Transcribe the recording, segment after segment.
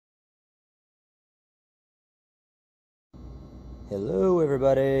Hello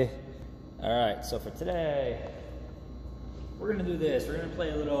everybody. Alright, so for today, we're going to do this. We're going to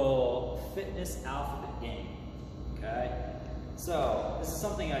play a little fitness alphabet game. Okay? So, this is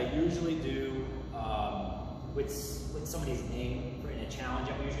something I usually do with somebody's name in a challenge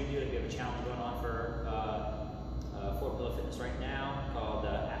that we usually do. Like we have a challenge going on for 4-Pillar Fitness right now called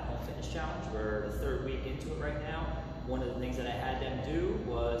At-Home Fitness Challenge. We're the 3rd week into it right now. One of the things that I had them do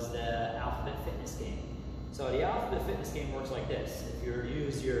was the alphabet fitness game. So the alphabet fitness game works like this. If you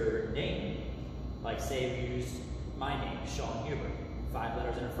use your name, like say you use my name, Sean Huber, 5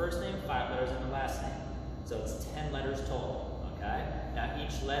 letters in the first name, 5 letters in the last name. So it's 10 letters total, okay? Now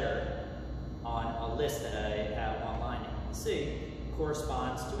each letter on a list that I have online that you can see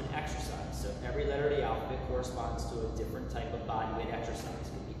corresponds to an exercise. So every letter of the alphabet corresponds to a different type of body weight exercise.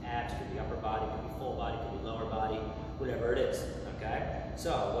 It could be abs, it could be upper body, it could be full body, it could be lower body, whatever it is, okay?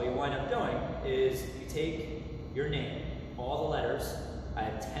 So what you wind up doing is you take your name, all the letters, I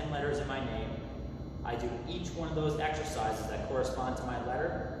have 10 letters in my name, I do each one of those exercises that correspond to my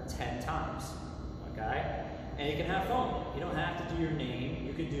letter 10 times, okay? And you can have fun. You don't have to do your name,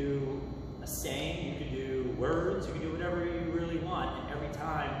 you could do a saying, you could do words, you can do whatever you really want, and every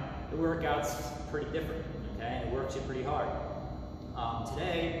time the workout's pretty different, okay? And it works you pretty hard.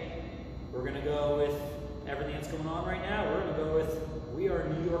 Today, we're gonna go with everything that's going on right now. We're gonna go with we are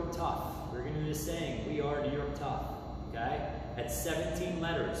New York tough. We're gonna do this saying, we are New York tough, okay? That's 17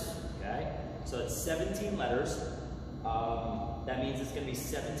 letters, okay? So it's 17 letters. That means it's gonna be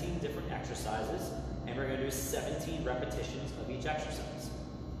 17 different exercises, and we're gonna do 17 repetitions of each exercise,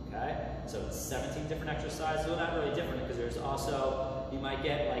 okay? So it's 17 different exercises. Well, not really different, because there's also, you might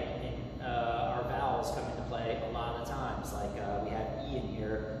get like, our vowels come into play a lot of the times. Like we have E in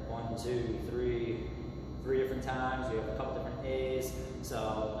here, 1, 2, 3 different times. We have a couple different A's.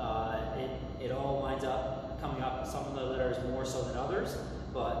 So it all winds up coming up, some of the letters more so than others,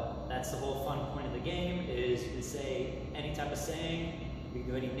 but that's the whole fun point of the game, is you can say any type of saying, you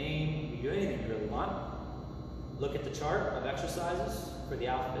can do any name, you can do anything you really want. Look at the chart of exercises for the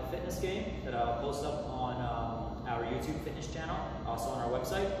alphabet fitness game that I'll post up on our YouTube fitness channel, also on our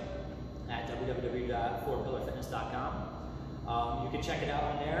website at www.4pillarfitness.com. You can check it out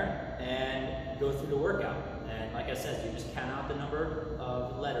on there and go through the workout. And like I said, you just count out the number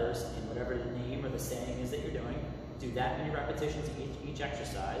of letters in whatever the name or the saying is that you're doing. Do that many repetitions each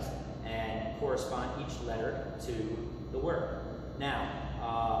exercise and correspond each letter to the word. Now,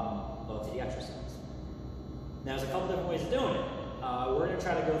 go to the exercise. Now, there's a couple different ways of doing it. We're going to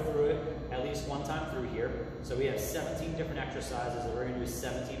try to go through it at least one time through here. So we have 17 different exercises that we're going to do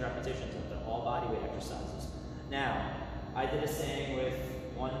 17 repetitions of. They're all body weight exercises. Now, I did a saying with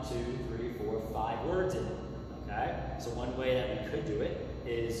 1, 2, 3, 4, 5 words in it, okay? So one way that we could do it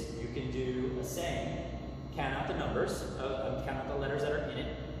is you can do a saying, count out the numbers, count out the letters that are in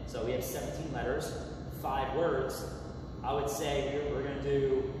it. So we have 17 letters, 5 words. I would say we're going to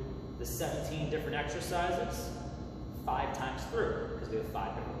do the 17 different exercises 5 times through, because we have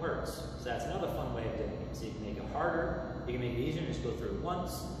 5 different words. So that's another fun way of doing it. So you can make it harder, you can make it easier, just go through it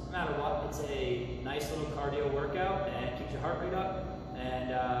once. No matter what, it's a nice little cardio workout, and it keeps your heart rate up,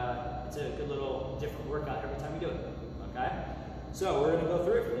 and it's a good little different workout every time you do it, okay? So we're gonna go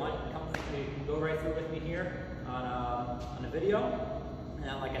through it. If you want, you can go right through with me here on the video.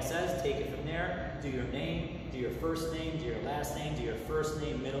 And like I said, take it from there, do your name, do your first name, do your last name, do your first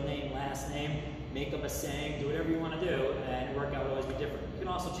name, middle name, last name, make up a saying, do whatever you want to do, and your workout will always be different. You can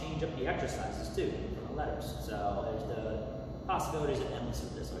also change up the exercises too, from the letters. So there's the possibilities are endless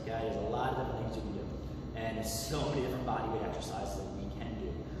with this, okay? There's a lot of different things you can do. And there's so many different body weight exercises that we can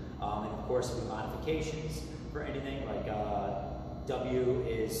do. And of course, there'll be modifications for anything, like W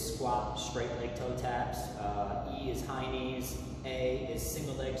is squat, straight leg toe taps, E is high knees, A is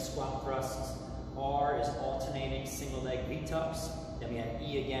single leg squat thrusts, R is alternating single leg V-tucks, then we have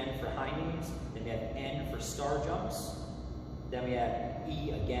E again for high knees, then we have N for star jumps, then we have E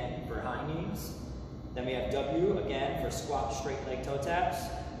again for high knees, then we have W again for squat, straight leg toe taps,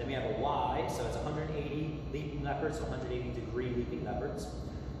 then we have a Y, so it's 180 leaping leopards, so 180 degree leaping leopards.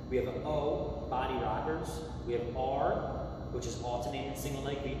 We have an O, body rockers, we have R, which is alternating single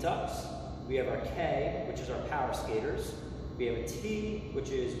leg V-tucks. We have our K, which is our power skaters. We have a T,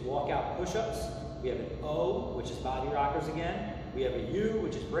 which is walkout push-ups. We have an O, which is body rockers again. We have a U,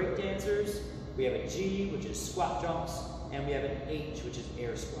 which is break dancers. We have a G, which is squat jumps. And we have an H, which is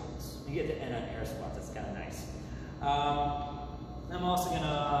air squats. You get the N on air squats, that's kind of nice. I'm also gonna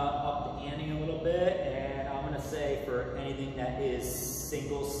up the ante a little bit, and I'm gonna say for anything that is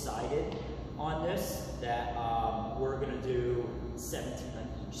single-sided on this, that we're gonna do 17 on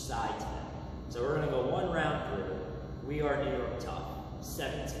each side today. So we're gonna go one round through, We are New York Tough.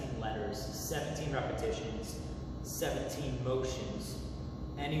 17 letters, 17 repetitions, 17 motions.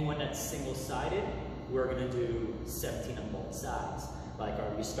 Anyone that's single-sided, we're gonna do 17 on both sides. Like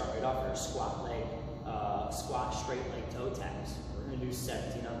we started off our squat straight leg toe taps. We're gonna do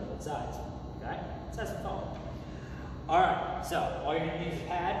 17 on both sides, okay? Let's have some fun. All right, so all you're gonna need is a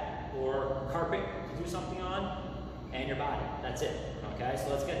pad or carpet to do something on, and your body, that's it, okay? So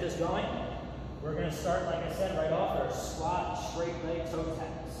let's get this going. We're gonna start, like I said, right off our squat straight leg toe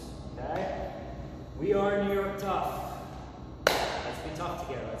taps, okay? We are New York Tough. Let's be tough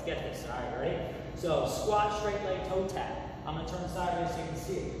together, let's get this, all right, ready? So squat straight leg toe tap. I'm gonna turn sideways so you can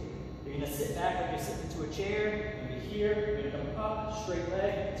see it. You're gonna sit back like you're sitting into a chair. You're gonna be here, you're gonna come up, straight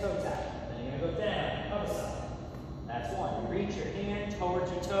leg, toe tap. Then you're gonna go down, other side. That's one. You reach your hand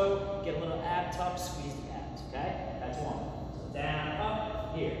towards your toe, get a little ab tuck, squeeze the abs, okay? That's one. So down,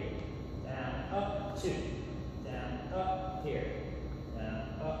 up, here. Down, up, two. Down, up, here. Down,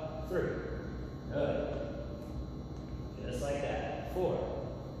 up, three. Good. Just like that. 4.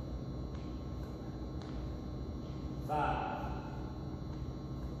 5.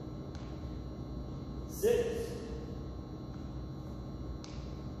 6.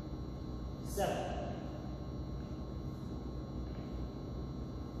 7.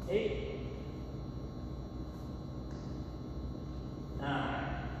 8. 9.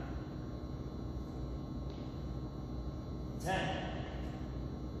 10.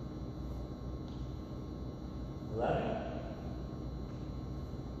 11.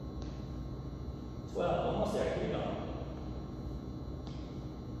 12. Almost there. Keep going.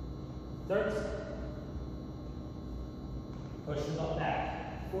 13. Push the butt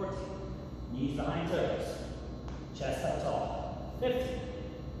back. 14. Knees behind toes. Chest up tall. 15.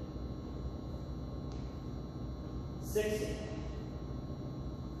 16.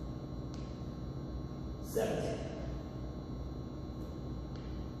 17.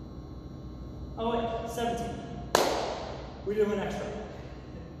 Oh wait, 17. We do an extra.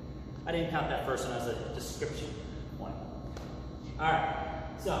 I didn't count that first one as a description one. All right,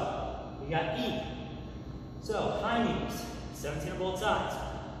 so we got E. So high knees, 17 on both sides.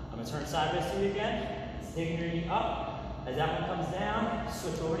 I'm gonna turn sideways to you again. Taking your knee up. As that one comes down,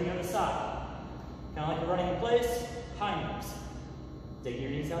 switch over to the other side. Kind of like you're running in place, high knees. Taking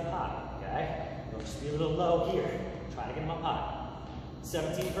your knees up high, okay? Don't just be a little low here. Try to get them up high.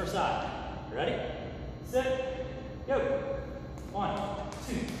 17 per side. Ready? Set, go. 1,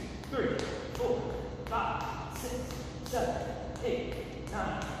 2, 3, 4, 5, 6, 7, 8,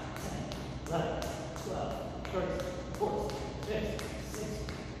 9, 10, 11, 12, 13, 14, 15, 16,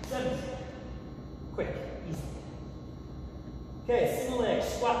 17. Quick, easy. Okay, single leg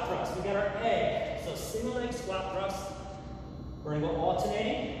squat thrust. We got our A. So single leg squat thrust. We're gonna go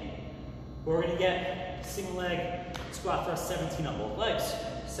alternating. We're gonna get single leg squat thrust 17 on both legs.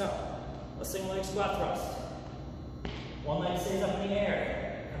 So, a single leg squat thrust. One leg stays up in the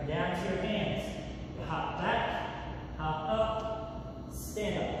air. Come down to your hands. You hop back, hop up,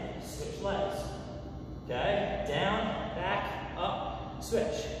 stand up, switch legs. Okay, down, back, up,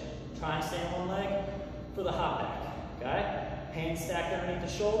 switch. Try and stay on one leg for the hop back. Okay, hands stacked underneath the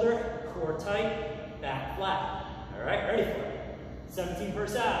shoulder, core tight, back flat. All right, ready for it? 17 per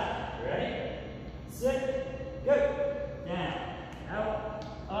side. Ready? Sit, go. Down, out,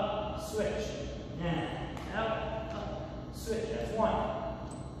 up, switch. Down, out, up, switch. That's 1.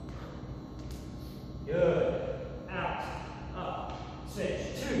 Good. Out, up, switch.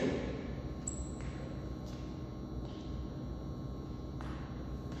 2.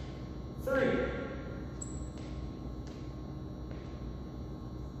 3.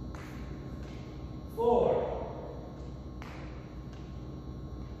 4.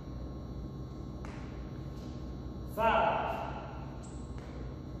 5.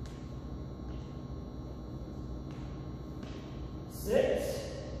 6.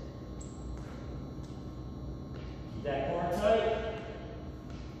 Keep that core tight.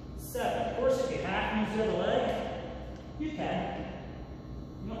 7. Of course, if you have to use the other leg, you can.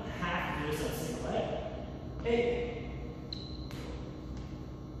 You don't have to do this on a single leg. 8.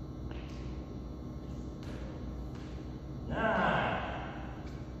 9.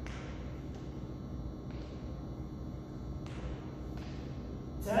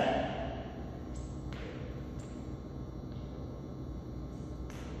 10.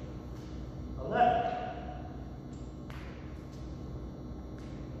 11.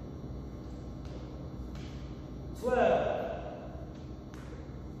 12.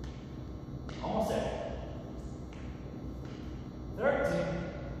 Almost there.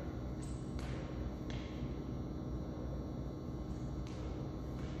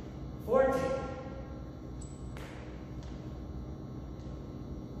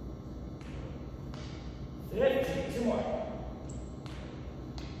 2 more.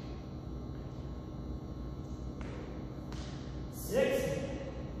 16.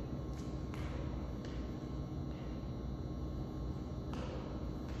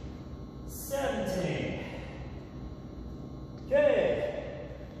 17. Okay.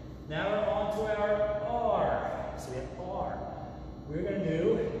 Now we're on to our R. So we have R. We're going to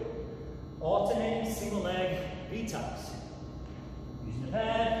do alternating single leg V-tucks. Using the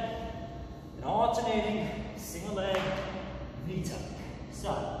pad, an alternating single leg V-tuck. So,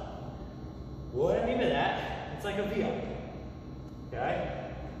 what I mean by that, it's like a V-up. Okay?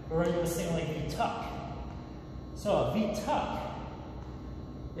 We're going to do a single leg V-tuck. So a V-tuck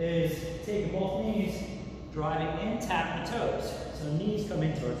is taking both knees, driving in, tapping the toes. So the knees come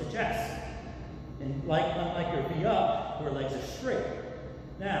in towards the chest. And unlike your V-up, where legs are straight.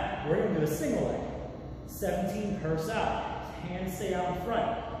 Now, we're going to do a single leg. 17 per side. Hands stay out in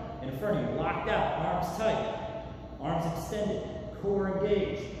front of you, locked out, arms tight, arms extended, core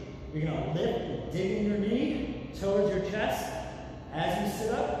engaged. You're going to lift and dig in your knee towards your chest as you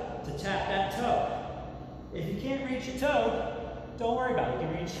sit up to tap that toe. If you can't reach your toe, don't worry about it. You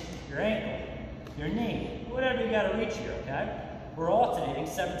can reach your ankle, your knee, whatever you got to reach here, okay? We're alternating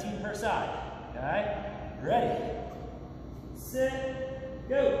 17 per side, okay? Ready, sit,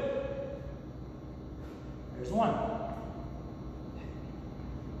 go. There's 1.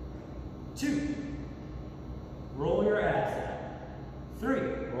 2, roll your abs down. 3,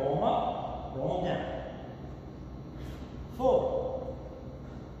 roll them up, roll them down. 4,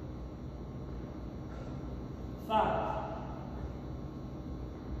 5,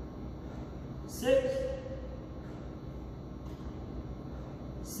 6,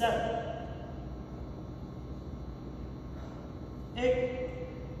 7, 8,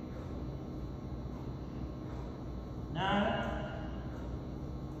 9,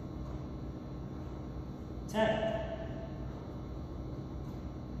 10,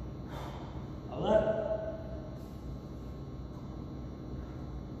 11,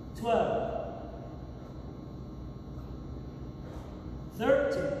 12,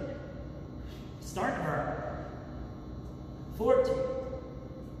 13, start to burn, 14,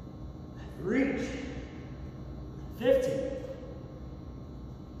 reach, 15,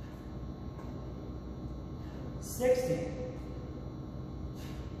 16,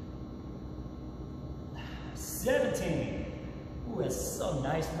 17. Ooh, it's so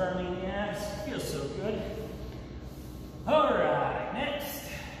nice burning in the abs. Feels so good. All right, next.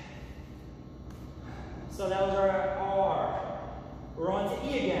 So that was our R. We're on to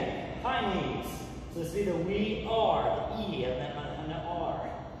E again. High knees. So this will be the we are, the E on the R.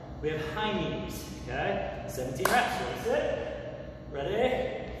 We have high knees. Okay? 17 reps. That's it.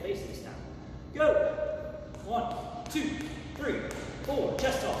 Ready? Face this down. Go. 1, 2, 3, 4.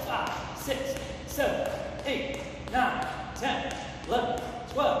 Chest off. 5, 6, 7, 8, 9, 10, 11,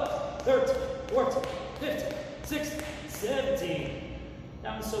 12, 13, 14, 15, 16, 17.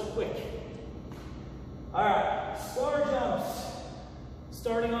 That was so quick. All right, star jumps.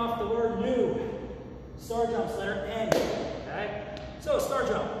 Starting off the word new. Star jumps, letter N. Okay? So, star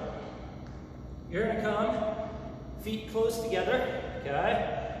jump. You're going to come, feet close together.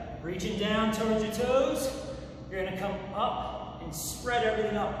 Okay? Reaching down towards your toes. You're going to come up and spread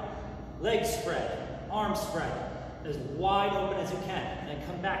everything up. Legs spread. Arms spread as wide open as you can, and then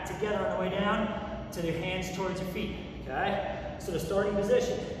come back together on the way down to your hands towards your feet, okay? So the starting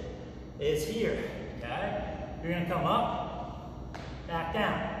position is here, okay? You're gonna come up, back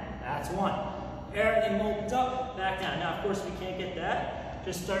down, that's 1. Everything opens up, back down. Now, of course, if you can't get that,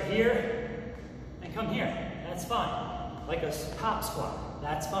 just start here and come here, that's fine. Like a pop squat,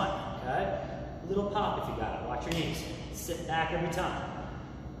 that's fine, okay? Little pop if you got it, watch your knees. Sit back every time.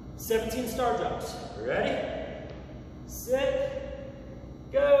 17 star jumps. Ready? Sit.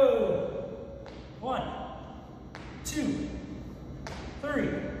 Go. 1, 2, 3,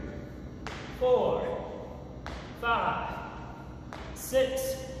 4, 5, 6,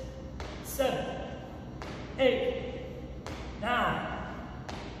 7, 8, 9,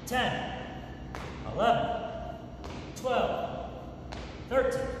 10, 11, 12,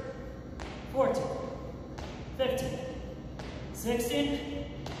 13, 14, 15, 16,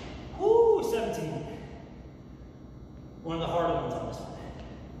 woo, 17. One of the harder ones on this one.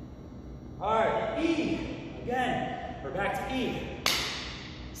 All right, E. Again, we're back to E.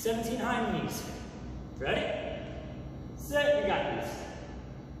 17 high knees. Ready? Set, you got this.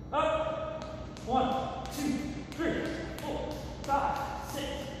 Up. 1, 2, 3, 4, 5, 6,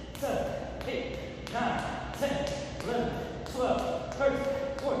 7, 8, 9, 10, 11, 12, 13,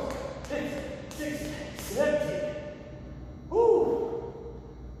 14, 15, 16, 17. Woo!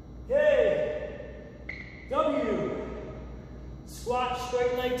 Okay. W.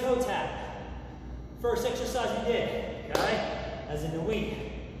 a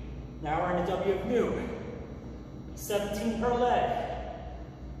we. Now we're in a W of new. 17 per leg.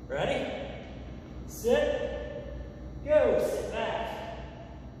 Ready? Sit, go, sit back.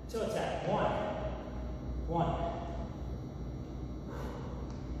 Toe tap, 1.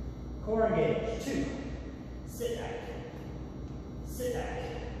 Core engage, 2. Sit back.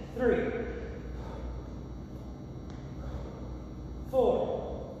 3.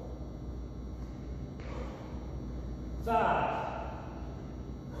 4. 5.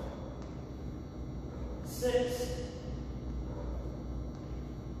 6.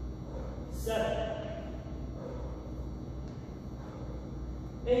 7.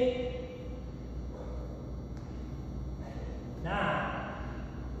 8. 9.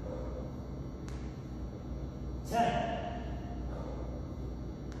 10.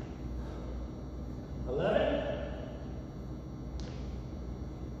 11.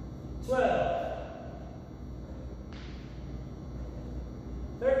 12.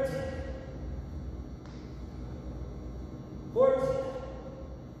 13. 14.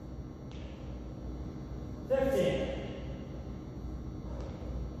 15.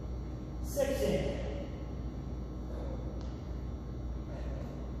 16.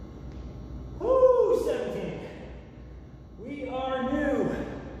 Woo, 17. We are new.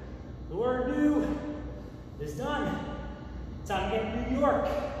 The word new is done. Time to get to New York.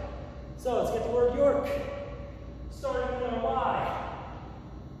 So let's get the word York. Starting with our Y.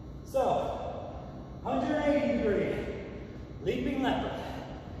 So, 180 degree. Leaping leopard.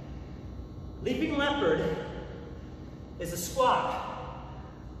 Leaping leopard is a squat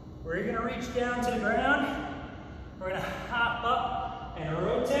where you're going to reach down to the ground. We're going to hop up and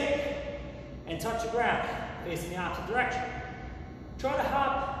rotate and touch the ground facing the opposite direction. Try to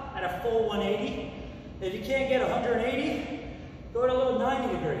hop at a full 180. If you can't get 180, go to a little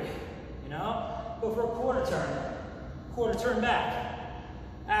 90 degree. You know, go for a quarter turn back.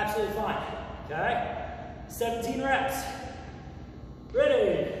 Absolutely fine. Okay, 17 reps.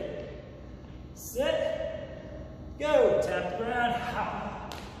 Ready, sit, go. Tap the ground,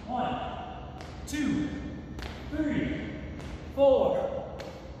 hop. 1, 2, 3, 4,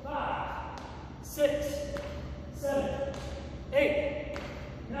 5, 6, 7, 8,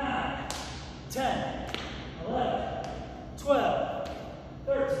 9, 10, 11, 12,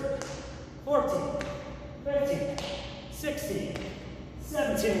 13, 14, 15, 16,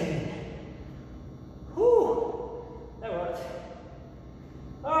 17. Whew, that worked.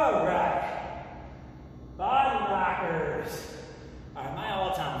 All right, body rockers are my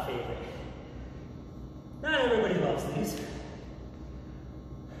all-time favorite. Not everybody loves these.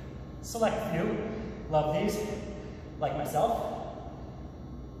 Select few love these, like myself.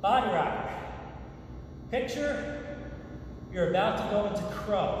 Body rocker. Picture you're about to go into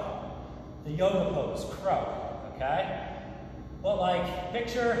crow, the yoga pose, crow, okay? But like,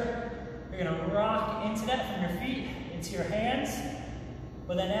 picture you're gonna rock into that from your feet, into your hands,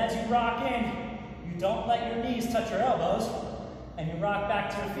 but then as you rock in, you don't let your knees touch your elbows, and you rock back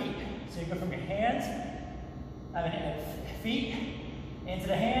to your feet. So you go from your hands, feet, into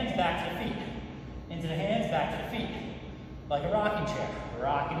the hands, back to the feet. Into the hands, back to the feet. Like a rocking chair.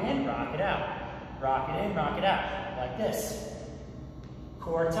 Rock it in, rock it out. Rock it in, rock it out. Like this.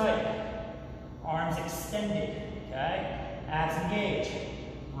 Core tight. Arms extended, okay? Abs engaged.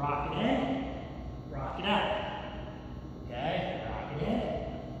 Rock it in, rock it out. Okay? Rock it in,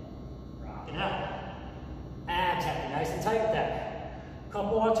 rock it out. Abs have to be nice and tight with that.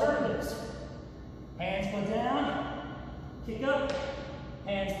 Couple alternatives. Hands go down, kick up,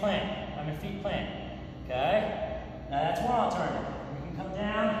 hands plant, on your feet plant. Okay? Now that's one alternative. You can come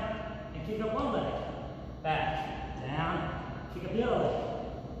down and kick up one leg. Back, down, kick up the other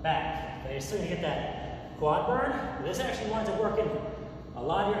leg. Back. Okay, you're still gonna get that quad burn. This actually winds up working a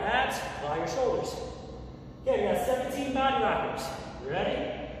lot of your abs, a lot of your shoulders. Okay, we got 17 body rockers. You ready?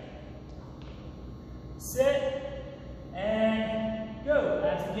 Sit and go.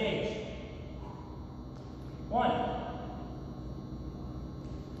 Abs engaged. 1,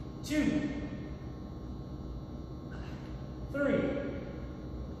 2, 3,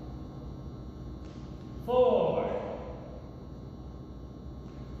 4,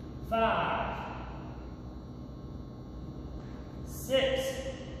 5, 6,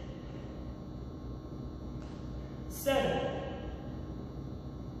 7,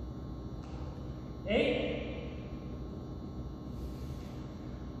 8,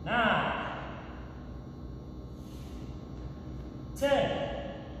 9, 10,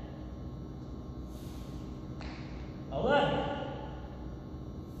 11,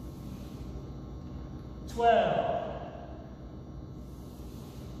 12,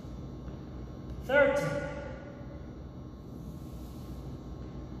 13,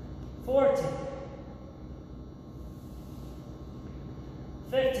 14,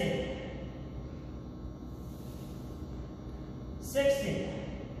 15, 16,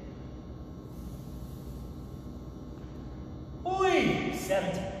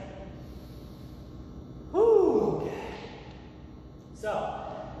 17. Whew. Okay. So,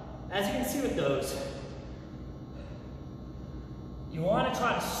 as you can see with those, you want to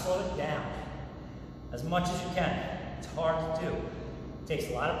try to slow it down as much as you can. It's hard to do. It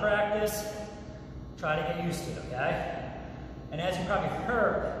takes a lot of practice. Try to get used to it, okay? And as you probably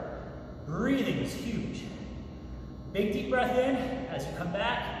heard, breathing is huge. Big deep breath in as you come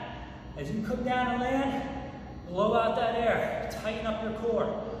back. As you come down and land, blow out that air. Tighten up your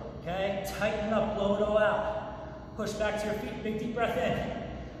core, okay? Tighten it up, blow it all out. Push back to your feet, big deep breath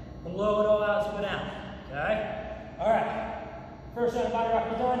in. Blow it all out as you go down, okay? All right, first set of body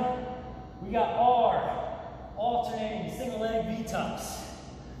rock is done. We got our alternating single leg V-tucks.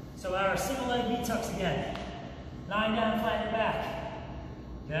 So our single leg V-tucks again. Lying down, flat your back.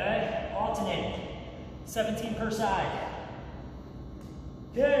 Okay, alternating. 17 per side.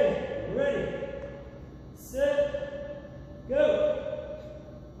 Okay, ready, set, go.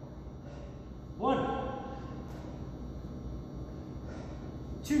 1,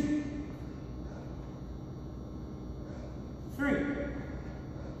 2, 3,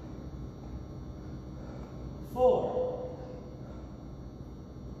 4,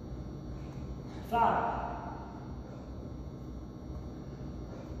 5,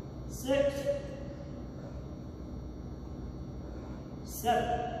 6,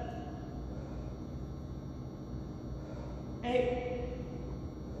 7, 8,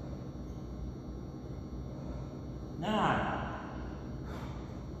 9,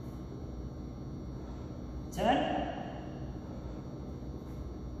 10,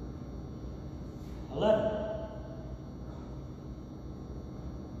 11,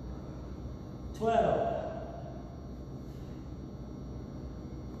 12,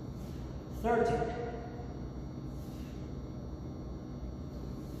 13,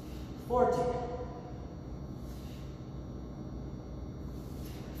 14,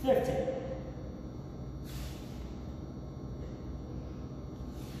 15,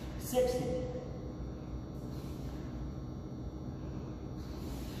 16,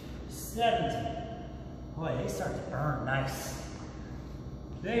 17. Boy, they start to burn nice.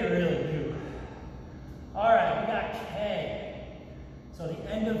 They really do. All right, we got K. So the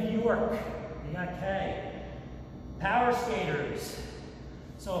end of York, we got K. Power skaters.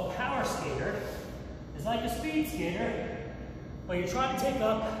 So a power skater is like a speed skater, but you're trying to take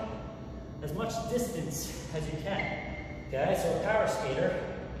up as much distance as you can. Okay, so a power skater,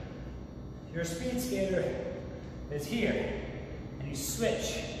 your speed skater is here, and you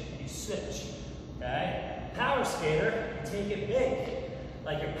switch, okay? Power skater, you take it big,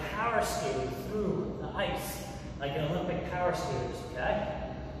 like you're power skating through the ice, like an Olympic power skaters, okay?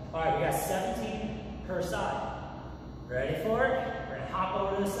 All right, we got 17 per side. Ready for it? We're gonna hop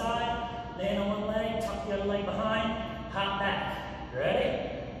over to the side, land on one leg, tuck the other leg behind, hop back. Ready?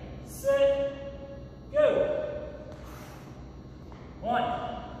 Set, go. 1,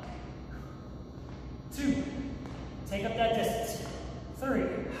 2, take up that distance. 3,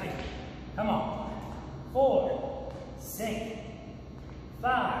 hike, come on. 4, sink.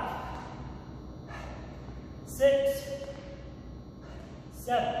 5, 6,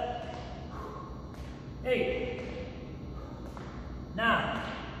 7, 8, 9,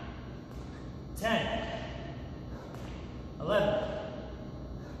 10, 11,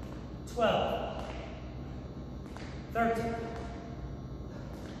 12, 13,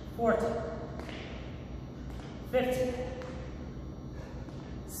 14, 15,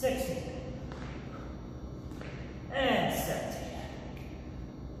 16, and 17.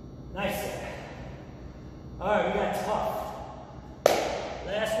 Nice there. All right, we got tough.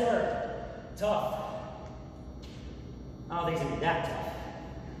 Last word, tough. I don't think it's gonna be that tough.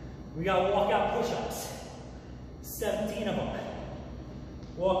 We got walkout push-ups. 17 of them.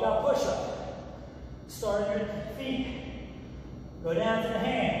 Walkout push-up. Start at your feet. Go down to the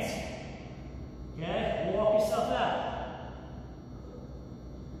hands. Okay, walk yourself out.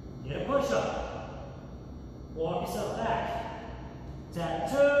 Get a push-up. Walk yourself back. Tap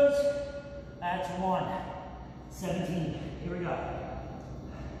the toes. That's 1. 17. Here we go.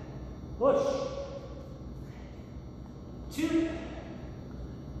 Push. 2.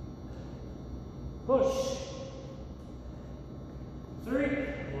 Push. 3.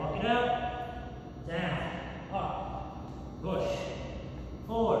 Walk it out. Down. Up. Push.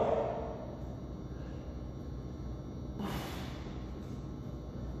 4.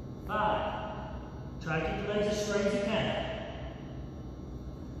 5. Try to keep the legs as straight as you can.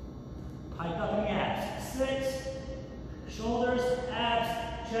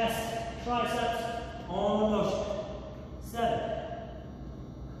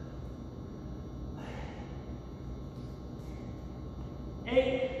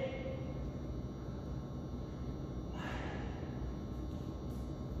 8,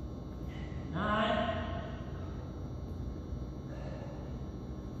 9,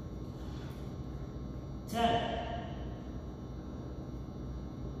 10,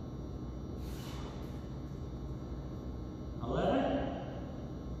 11,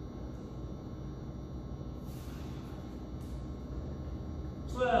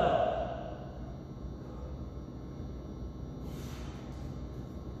 12,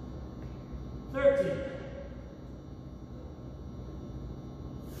 13,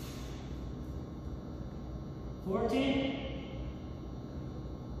 14,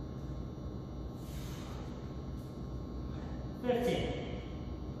 15,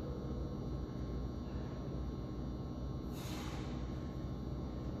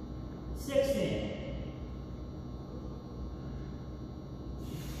 16,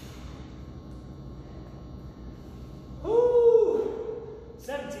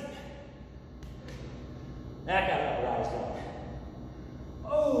 17. That got upper eyes going.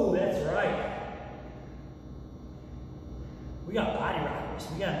 Oh, that's right. We got body rockers.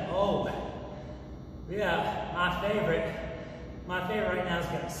 We got an O. We got my favorite. My favorite right now is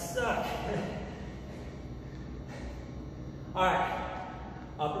gonna suck. All right,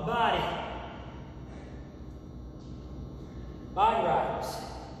 upper body. Body rockers.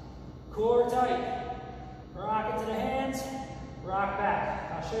 Core tight. Rock into the hands. Rock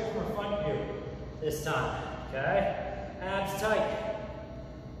back. I'll show you from a front view this time. Okay? Abs tight.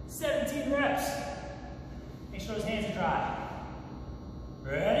 17 reps. Make sure those hands are dry.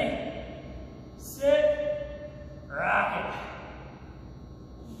 Ready? Sit. Rock it.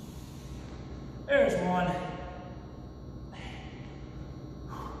 There's 1.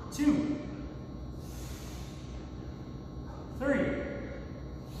 2. 3.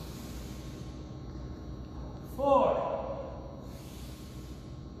 4.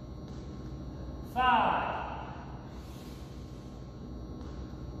 5.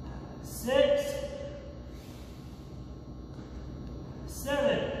 6.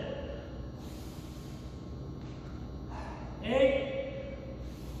 7. 8.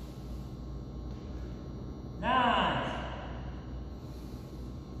 9.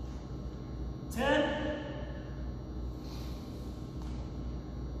 10.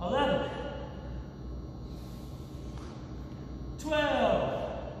 11. 12.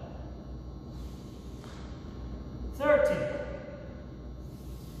 13.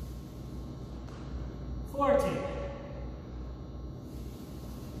 14.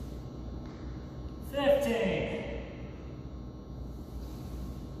 15.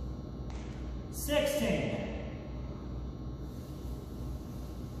 16.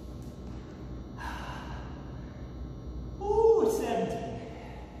 Ooh, 17.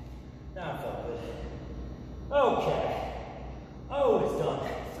 Now I felt good. Okay. Oh, it's done.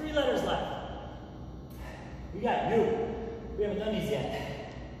 3 letters left. We got U. We haven't done these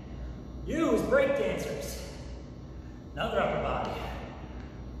yet. U is break dancers. Another upper body.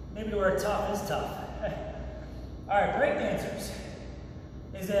 Maybe the word tough is tough. All right, break dancers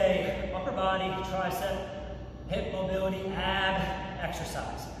is a upper body, tricep, hip mobility, ab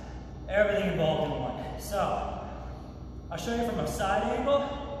exercise. Everything involved in one. So, I'll show you from a side angle.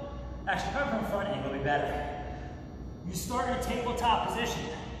 Actually, probably from a front angle would be better. You start in a tabletop position.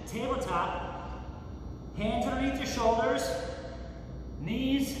 Tabletop, hands underneath your shoulders,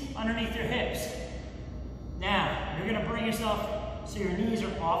 knees underneath your hips. Now, you're gonna bring yourself so your knees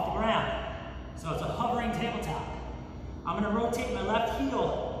are off the ground. So it's a hovering tabletop. I'm gonna rotate my left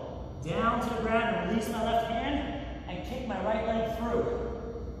heel down to the ground and release my left hand and kick my right leg through.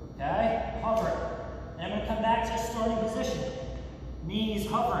 Okay, hover. And I'm gonna come back to a starting position. Knees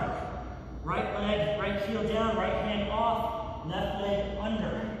hovering. Right leg, right heel down, right hand off, left leg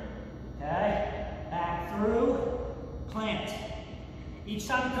under. Okay, back through, plant. Each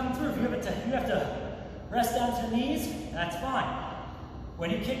time you come through, if you have to rest down to the knees, that's fine. When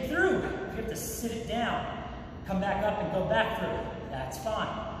you kick through, if you have to sit it down, come back up and go back through, that's fine.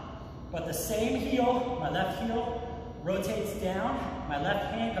 But the same heel, my left heel, rotates down, my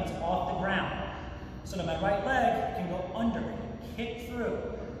left hand comes off the ground. So that my right leg can go under, kick through,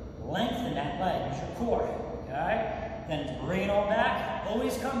 lengthen that leg, use your core, okay? Then bring it all back,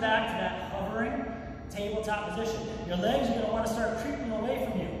 always come back to that hovering tabletop position. Your legs are gonna wanna start creeping away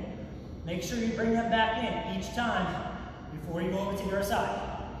from you. Make sure you bring them back in each time before you go over to your side,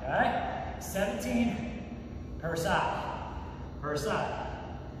 okay? 17 per side.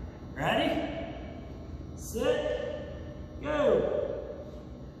 Ready? Sit, go.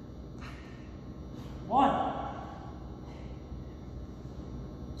 1,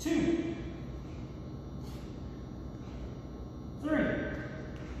 2, 3,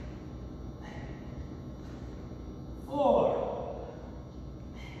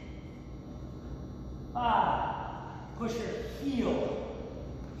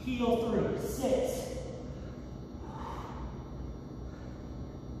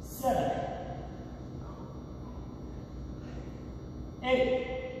 7, 8,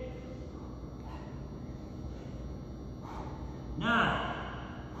 9,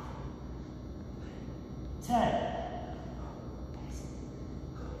 10,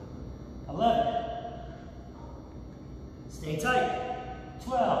 11, stay tight,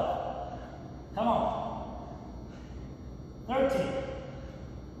 12, come on, 13,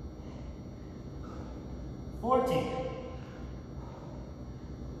 14,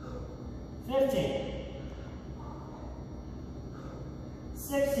 15,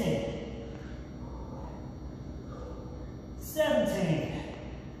 16, 17.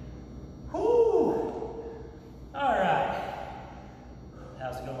 Whoo! All right.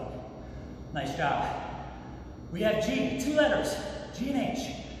 How's it going? Nice job. We have G, 2 letters, G and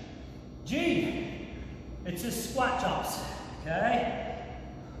H. G, it's just squat jumps, okay?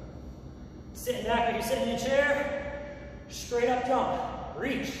 Sitting back like you're sitting in a chair, straight up jump,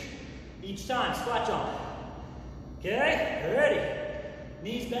 reach. Each time, squat jump. Okay, ready?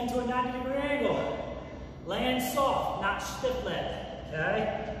 Knees bend to a 90-degree angle. Land soft, not stiff leg,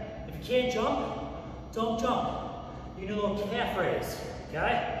 okay? If you can't jump, don't jump. You do a little calf raise,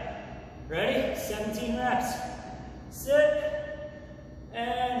 okay? Ready? 17 reps. Sit,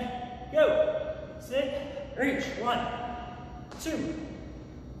 and go. Sit, reach. 1, 2,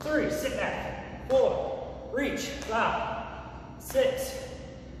 3, sit back. 4, reach, 5, 6,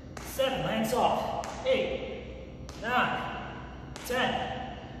 7, land soft. 8, 9,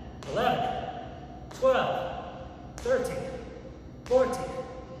 10, 11, 12, 13, 14,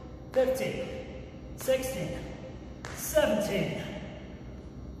 15, 16, 17.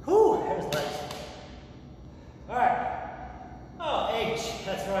 Whew, here's legs. All right. Oh, H,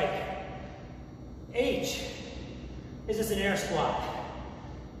 that's right. H is just an air squat.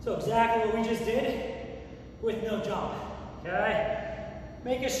 So exactly what we just did with no jump, okay?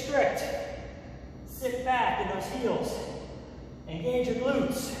 Make it strict. Sit back in those heels. Engage your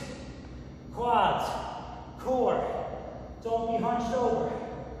glutes, quads, core. Don't be hunched over.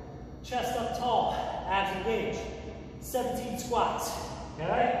 Chest up tall, abs engaged. 17 squats,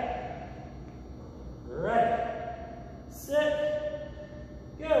 okay? Ready. Sit,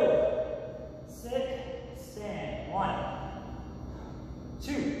 go. Sit, stand. 1,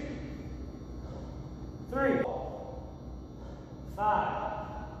 2, 3, 5,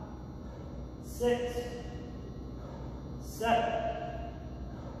 6, 7,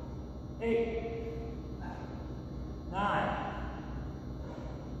 8, 9,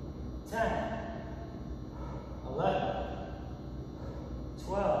 10, 11,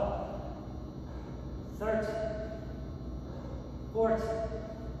 12, 13, 14,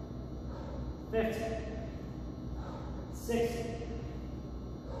 15, 16,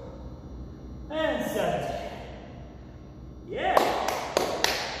 and 17. Yeah.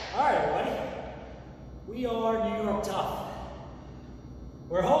 All right, everybody. We are New York tough.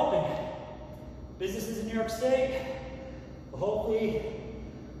 We're hoping businesses in New York State will hopefully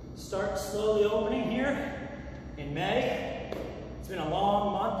start slowly opening here in May. It's been a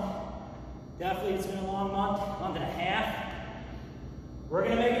long month. Definitely it's been a long month and a half. We're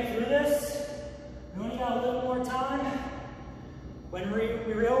gonna make it through this. We only got a little more time. When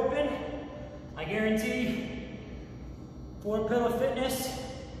we reopen, I guarantee 4 Pillar Fitness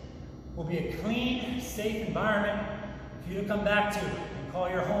will be a clean, safe environment for you to come back to and call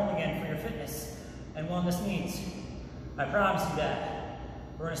your home again for your fitness and wellness needs. I promise you that.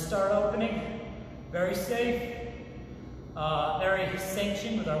 We're going to start opening very safe, very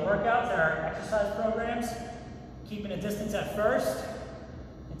sanctioned with our workouts and our exercise programs, keeping a distance at first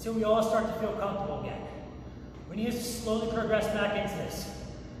until we all start to feel comfortable again. We need to slowly progress back into this,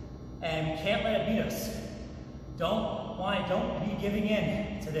 and we can't let it beat us. Don't be giving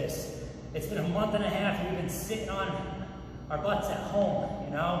in to this. It's been a month and a half and we've been sitting on our butts at home,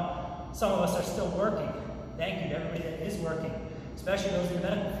 you know? Some of us are still working. Thank you to everybody that is working, especially those in the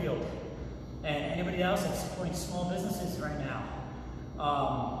medical field and anybody else that's supporting small businesses right now.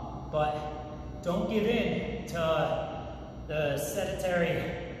 But don't give in to the sedentary,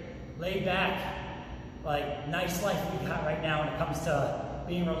 laid back, like nice life we got right now when it comes to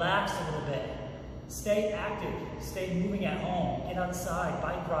being relaxed a little bit. Stay active, stay moving at home, get outside,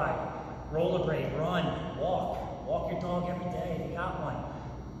 bike ride, rollerblade, run, walk your dog every day if you got one.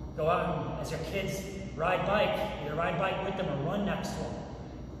 Go out and, as your kids ride bike, either ride bike with them or run next to them.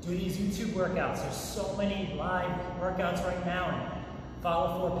 Do these YouTube workouts. There's so many live workouts right now. And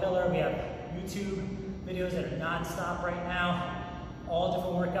follow 4 Pillar. We have YouTube videos that are non-stop right now. All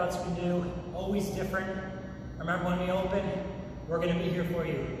different workouts we do, always different. Remember when we open, we're gonna be here for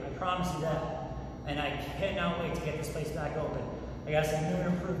you. I promise you that. And I cannot wait to get this place back open. I got some new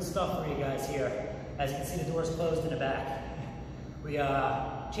and improved stuff for you guys here. As you can see, the door's closed in the back. We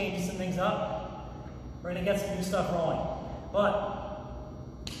changing some things up. We're gonna get some new stuff rolling. But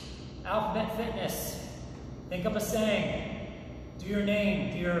Alphabet Fitness, think up a saying. Do your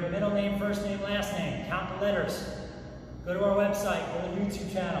name, do your middle name, first name, last name. Count the letters. Go to our website, go to the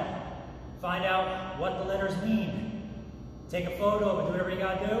YouTube channel. Find out what the letters mean. Take a photo of it, do whatever you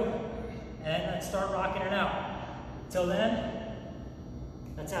gotta do, and let's start rocking it out. Till then,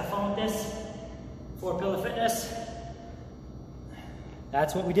 let's have fun with this. 4-Pillar Fitness.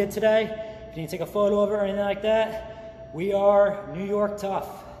 That's what we did today. If you need to take a photo of it or anything like that, we are New York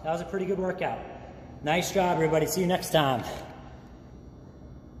Tough. That was a pretty good workout. Nice job, everybody. See you next time.